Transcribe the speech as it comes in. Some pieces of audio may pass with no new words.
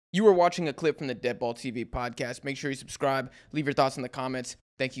You are watching a clip from the Deadball TV podcast. Make sure you subscribe, leave your thoughts in the comments.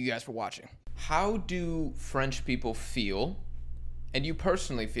 Thank you guys for watching. How do French people feel, and you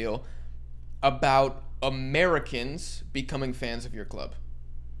personally feel, about Americans becoming fans of your club?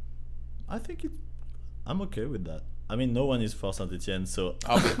 I think I'm okay with that. I mean, no one is for Saint-Etienne, so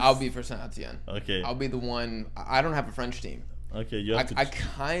I'll be for Saint-Etienne. Okay. I'll be the one. I don't have a French team. Okay, you have I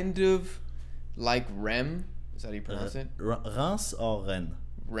kind of like Rennes. Is that how you pronounce it? Reims or Rennes?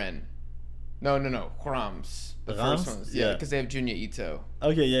 Rennes. No. Reims. The Reims? first ones. Yeah. Because they have Junior Ito.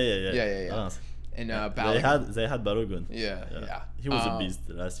 Okay, yeah. Yeah. Reims. And They had Balogun. Yeah. He was a beast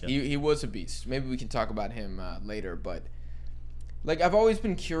last year. He was a beast. Maybe we can talk about him later. But like, I've always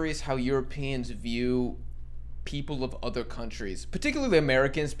been curious how Europeans view people of other countries, particularly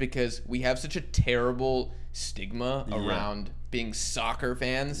Americans, because we have such a terrible stigma around being soccer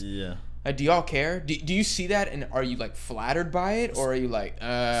fans. Yeah. Do y'all care? Do you see that, and are you like flattered by it, or are you like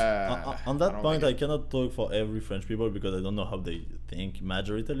on that point, I cannot talk for every French people because I don't know how they think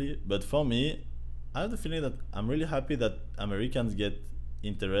majoritarily. But for me, I have the feeling that I'm really happy that Americans get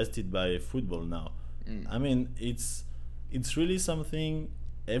interested by football now. I mean, it's really something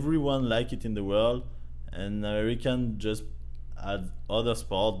everyone like it in the world, and American just add other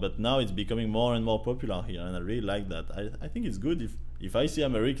sport, but now it's becoming more and more popular here, and I really like that. I think it's good if I see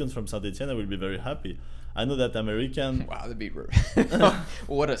Americans from Saint-Etienne, I will be very happy. I know that American... Wow, that'd be...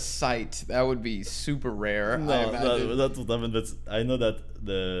 What a sight. That would be super rare. No, that's what happened, but I know that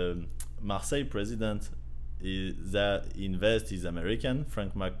the Marseille president is American.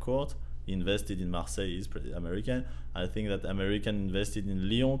 Frank McCourt invested in Marseille, he's American. I think that American invested in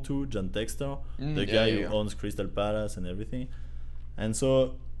Lyon too, John Textor, the guy who owns Crystal Palace and everything. And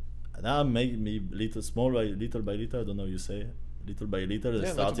so now make me little by little, I don't know how you say, little by little,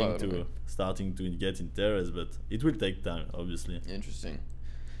 starting to get interest, but it will take time, obviously. Interesting.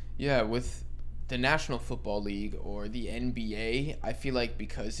 Yeah, with the National Football League or the NBA, I feel like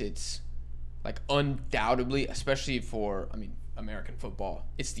because it's like undoubtedly, especially for, American football,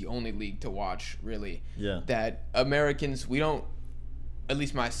 it's the only league to watch, really. Yeah. That Americans, we don't, at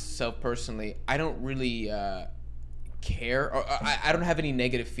least myself personally, I don't really care, or I don't have any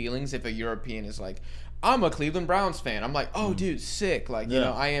negative feelings if a European is like, I'm a Cleveland Browns fan. I'm like, oh, dude, sick. Like, you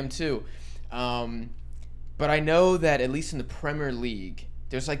know, I am too. But I know that at least in the Premier League,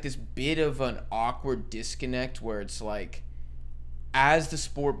 there's like this bit of an awkward disconnect where it's like, as the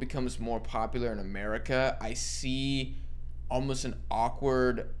sport becomes more popular in America, I see almost an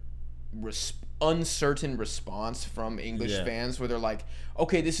awkward, uncertain response from English fans where they're like,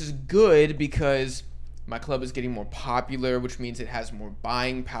 okay, this is good because my club is getting more popular, which means it has more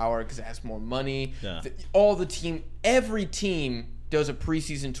buying power because it has more money. Yeah. Every team does a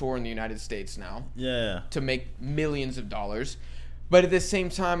preseason tour in the United States now. Yeah. To make millions of dollars. But at the same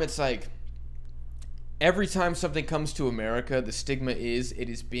time, it's like every time something comes to America, the stigma is it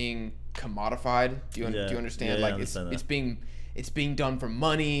is being commodified. Do you understand? Yeah, like understand it's being done for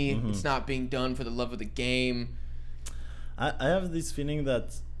money. It's not being done for the love of the game. I have this feeling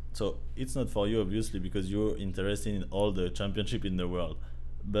that, so it's not for you obviously because you're interested in all the championship in the world,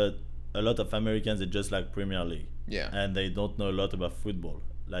 but a lot of Americans, they just like Premier League. Yeah. And they don't know a lot about football.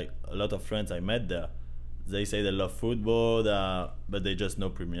 Like a lot of friends I met there, they say they love football, but they just know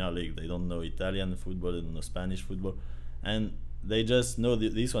Premier League. They don't know Italian football, they don't know Spanish football, and they just know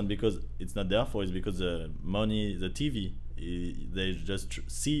this one because it's not their fault. It's because the money, the TV, they just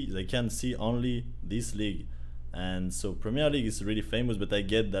they can see only this league. And so Premier League is really famous, but I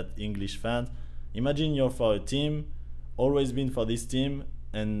get that English fans, imagine you're for a team, always been for this team,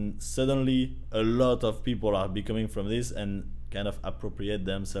 and suddenly a lot of people are becoming from this and kind of appropriate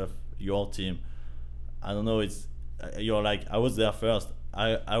themselves your team. I don't know, you're like, I was there first.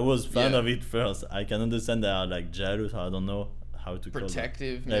 I was fan of it first. I can understand they are like jealous, I don't know how to call it.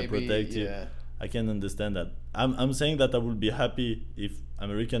 Protective, maybe. Protective. Yeah. I can understand that. I'm saying that I would be happy if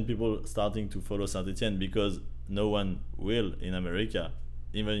American people starting to follow Saint-Etienne because no one will in America.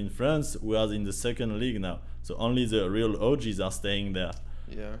 Even in France, we are in the second league now. So only the real OGs are staying there.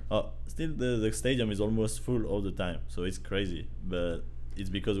 Yeah. Still, the stadium is almost full all the time. So it's crazy. But it's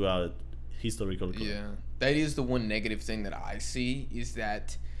because we are a historical club. Yeah. That is the one negative thing that I see is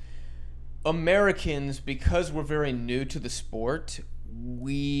that Americans, because we're very new to the sport,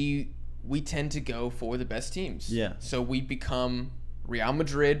 we tend to go for the best teams. Yeah. So we become Real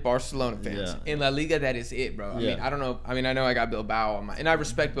Madrid, Barcelona fans. Yeah. In La Liga, that is it, bro. I don't know. I know I got Bilbao on and I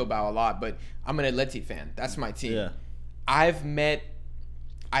respect Bilbao a lot, but I'm an Atleti fan. That's my team. Yeah. I've met,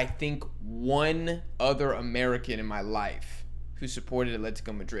 I think, one other American in my life who supported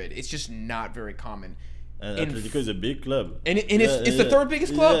Atletico Madrid. It's just not very common. And In Atletico is a big club. And it's the third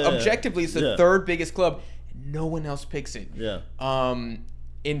biggest club. Yeah, Objectively, it's the third biggest club. No one else picks it. Yeah.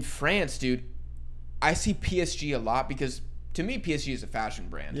 In France, dude, I see PSG a lot because to me PSG is a fashion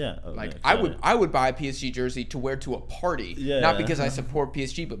brand. Yeah. Like yeah, I would buy a PSG jersey to wear to a party, Yeah, not yeah. because I support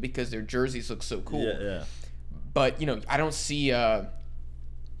PSG, but because their jerseys look so cool. Yeah. But I don't see a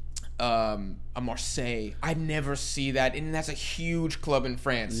Marseille. I never see that, and that's a huge club in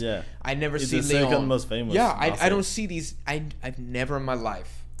France. Yeah. I never It's see the Lyon. second most famous. Yeah, I Marseille. don't see these. I've never in my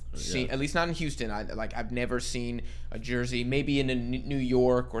life seen, at least not in Houston. I've never seen a jersey. Maybe in New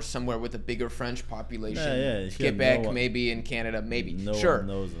York or somewhere with a bigger French population. Yeah. Quebec, No one- maybe in Canada, maybe. No Sure. one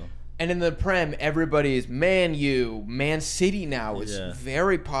knows them. And in the Prem, everybody is Man U, Man City now is Yeah.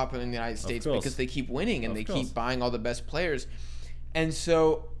 very popular in the United States course. because they keep winning and Of they course. keep buying all the best players. And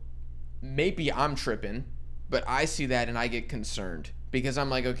so maybe I'm tripping, but I see that and I get concerned because I'm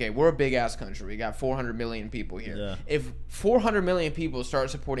like, okay, we're a big ass country. We got 400 million people here. Yeah. If 400 million people start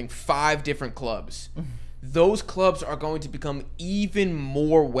supporting 5 different clubs, those clubs are going to become even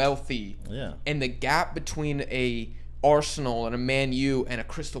more wealthy. Yeah. And the gap between a Arsenal and a Man U and a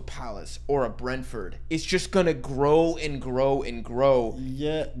Crystal Palace or a Brentford is just gonna grow and grow and grow.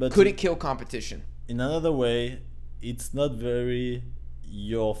 Yeah, but Could it kill competition? in another way, it's not very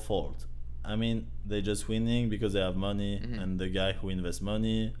your fault. I mean, they're just winning because they have money, and the guy who invests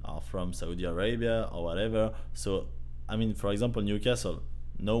money are from Saudi Arabia or whatever. So, I mean, for example, Newcastle.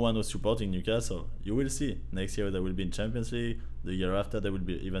 No one was supporting Newcastle. You will see. Next year they will be in Champions League. The year after they will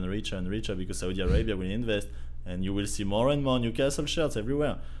be even richer and richer because Saudi Arabia will invest. And you will see more and more Newcastle shirts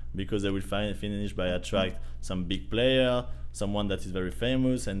everywhere because they will finish by attract some big player, someone that is very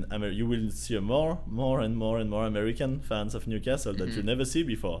famous, and you will see more and more American fans of Newcastle that you never see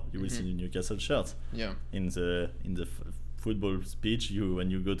before. You will see Newcastle shirts Yeah. in the football pitch when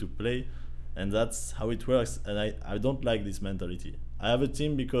you go to play, and that's how it works. And I don't like this mentality. I have a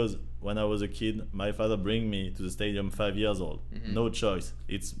team because when I was a kid, my father bring me to the stadium 5 years old. No choice.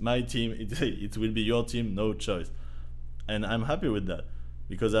 It's my team. It will be your team. No choice. And I'm happy with that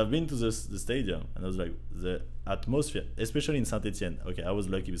because I've been to the stadium and I was like, the atmosphere, especially in Saint-Etienne. Okay, I was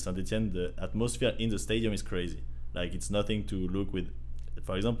lucky with Saint-Etienne. The atmosphere in the stadium is crazy. Like, it's nothing to look with.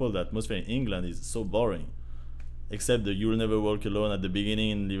 For example, the atmosphere in England is so boring. Except the You'll Never Walk Alone at the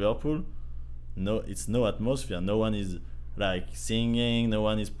beginning in Liverpool. No, it's no atmosphere. No one is like singing, no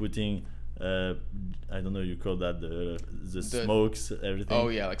one is putting I don't know, you call that the smokes, everything. Oh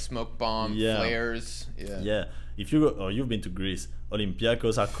yeah, like smoke bomb, flares. Yeah. If you go, you've been to Greece,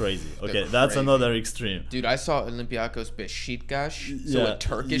 Olympiacos are crazy. Okay, They're that's crazy. another extreme. Dude, I saw Olympiacos Beşiktaş, so Yeah, a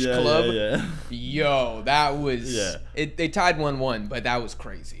Turkish yeah, club. Yeah. Yo, that was Yeah. They tied 1-1, but that was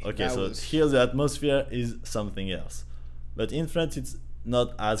crazy. Okay, that so was, here the atmosphere is something else. But in France it's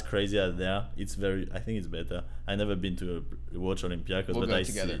not as crazy as there. I think it's better. I never been to watch Olympiacos, we'll but go I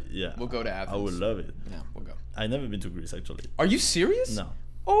together. see. Yeah, We'll go to Athens. I would love it. Yeah, we'll go. I never been to Greece actually. Are you serious? No.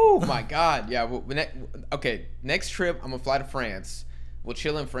 Oh my God! Yeah. Okay. Next trip, I'm gonna fly to France. We'll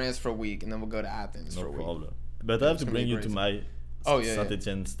chill in France for a week, and then we'll go to Athens for No a week. problem. But I have to gonna bring be you to crazy. my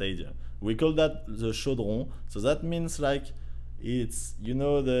Saint-Etienne stadium. We call that the chaudron. So that means like it's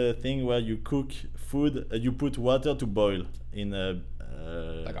the thing where you cook food. You put water to boil in a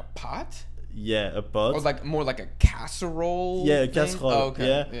Like a pot? yeah, a pot. Or like more like a casserole? Yeah, a thing? casserole. Oh,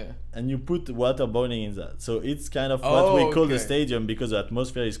 okay. Yeah. And you put water boiling in that. So it's kind of what we call the okay. stadium because the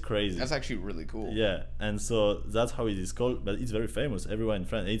atmosphere is crazy. That's actually really cool. Yeah, and so that's how it is called, but it's very famous everywhere in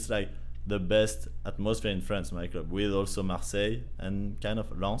France. It's like the best atmosphere in France, my club, with also Marseille and kind of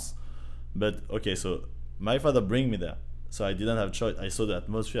Lens. But okay, so my father bring me there, so I didn't have choice. I saw the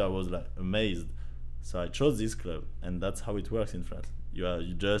atmosphere, I was like amazed. So I chose this club, and that's how it works in France.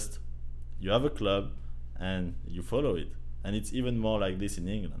 You have a club, and you follow it, and it's even more like this in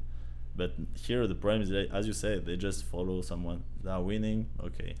England. But here the problem is, as you said, they just follow someone. They are winning.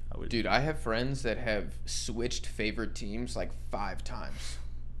 Okay, I will. Dude, I have friends that have switched favorite teams like 5 times.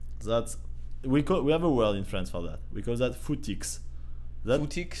 We have a word in France for that. We call that footix.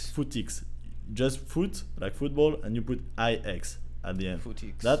 Footix? Footix. Just foot, like football, and you put ix at the end.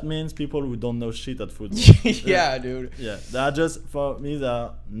 Footix. That means people who don't know shit at football. Yeah, dude. Yeah, they are just, for me, they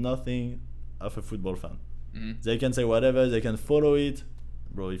are nothing of a football fan. Mm-hmm. They can say whatever, they can follow it.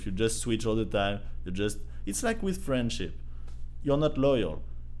 Bro, if you just switch all the time, it's like with friendship. You're not loyal.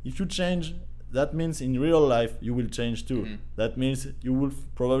 If you change, that means in real life you will change too. Mm-hmm. That means you will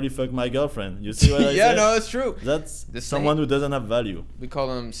probably fuck my girlfriend. You see what I Yeah, said? no, it's true. That's The someone snake. who doesn't have value. We call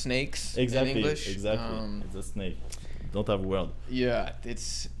them snakes in English. Exactly. It's a snake. Don't have word. Yeah,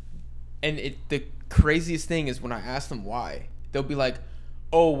 the craziest thing is when I ask them why, they'll be like,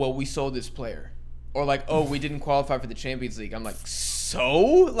 "Oh, well, we sold this player." Or like, oh, we didn't qualify for the Champions League. I'm like, so?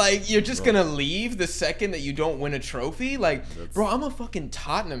 Like, you're just gonna leave the second that you don't win a trophy? Like, bro, I'm a fucking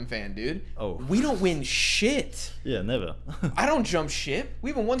Tottenham fan, dude. Oh. We don't win shit. Yeah, never. I don't jump ship. We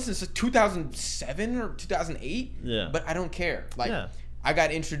haven't won since 2007 or 2008. Yeah. But I don't care. Like, Yeah. I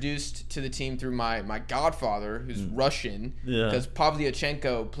got introduced to the team through my godfather, who's Russian. Yeah. Because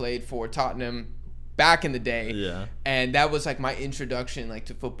Pavlyuchenko played for Tottenham back in the day. Yeah. And that was like my introduction like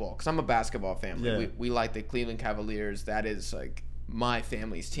to football. Because I'm a basketball family. Yeah. We like the Cleveland Cavaliers. That is like my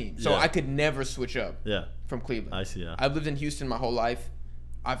family's team. So Yeah. I could never switch up Yeah. from Cleveland. I see. Yeah. I've lived in Houston my whole life.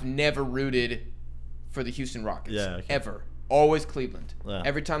 I've never rooted for the Houston Rockets. Yeah, okay. Ever. Always Cleveland. Yeah.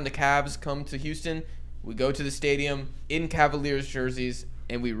 Every time the Cavs come to Houston, we go to the stadium in Cavaliers jerseys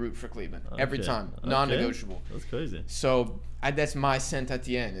and we root for Cleveland. Every Okay. time. Okay. Non-negotiable. That's crazy. So that's my Saint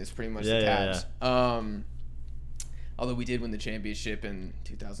Etienne is pretty much the Yeah, Cavs. Although we did win the championship in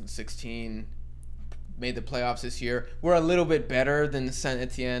 2016, made the playoffs this year. We're a little bit better than Saint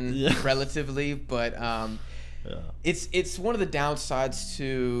Etienne Yeah. relatively, but Yeah. it's one of the downsides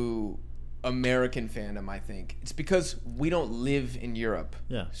to American fandom, I think. It's because we don't live in Europe.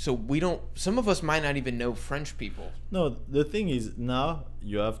 Yeah. So some of us might not even know French people. No, the thing is now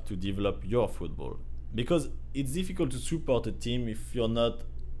you have to develop your football because it's difficult to support a team if you're not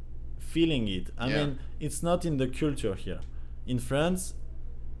feeling it. I Yeah. mean, it's not in the culture here. In France,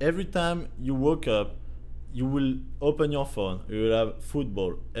 every time you wake up, you will open your phone. You will have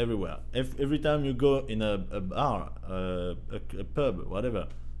football everywhere. Every time you go in a bar, a pub, whatever,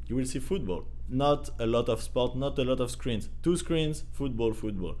 you will see football. Not a lot of sport, not a lot of screens. 2 screens, football,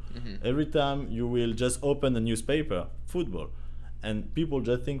 football. Every time you will just open a newspaper, football. And people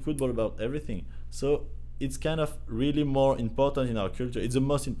just think football about everything. So it's kind of really more important in our culture. It's the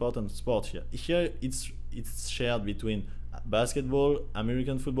most important sport here. Here it's shared between basketball,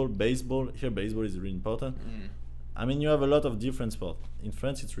 American football, baseball. Here baseball is really important. I mean, you have a lot of different sports. In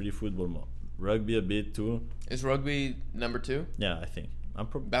France, it's really football more. Rugby a bit too. Is rugby number 2? Yeah, I think.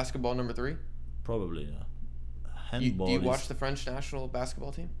 Basketball number 3? Probably, yeah. Do Handball you is watch the French national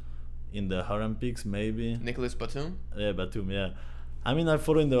basketball team? in the Olympics, maybe. Nicolas Batum? Yeah, Batum, yeah. I mean, I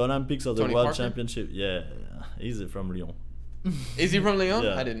follow in the Olympics or the Tony World Parker? Championship. Yeah, he's from Lyon. Is he from Lyon?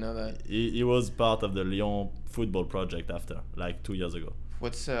 Yeah. I didn't know that. He was part of the Lyon football project after, like 2 years ago.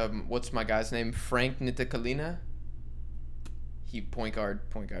 What's my guy's name? Frank Nitikalina? He point guard.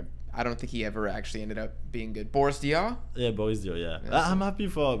 I don't think he ever actually ended up being good. Boris Diaw? Yeah, Boris Dio, yeah. Yeah, I'm happy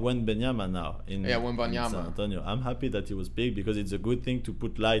for Wembanyama now in Wembanyama. San Antonio. I'm happy that he was big because it's a good thing to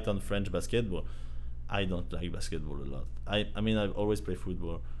put light on French basketball. I don't like basketball a lot. I mean, I've always played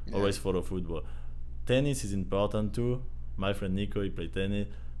football, always follow football. Tennis is important too. My friend Nico, he plays tennis,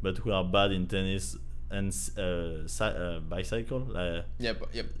 but we are bad in tennis and bicycle.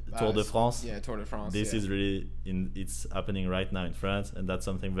 Tour de France. Yeah, Tour de France. This yeah. is really it's happening right now in France, and that's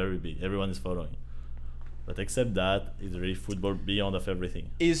something very big. Everyone is following. But except that, it's really football beyond of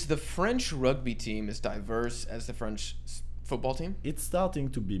everything. Is the French rugby team as diverse as the French football team? It's starting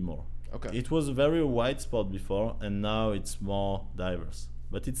to be more. Okay. It was a very wide sport before, and now it's more diverse.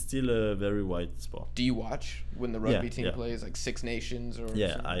 But it's still a very wide sport. Do you watch when the rugby team yeah. plays, like Six Nations or?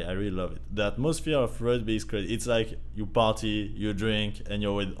 Yeah, something? I really love it. The atmosphere of rugby is crazy. It's like you party, you drink, and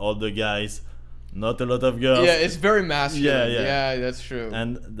you're with all the guys. Not a lot of girls. Yeah, it's very masculine. Yeah. Yeah, that's true.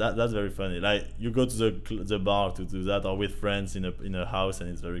 And that's very funny. Like you go to the bar to do that, or with friends in a house, and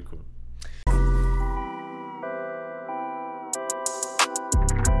it's very cool.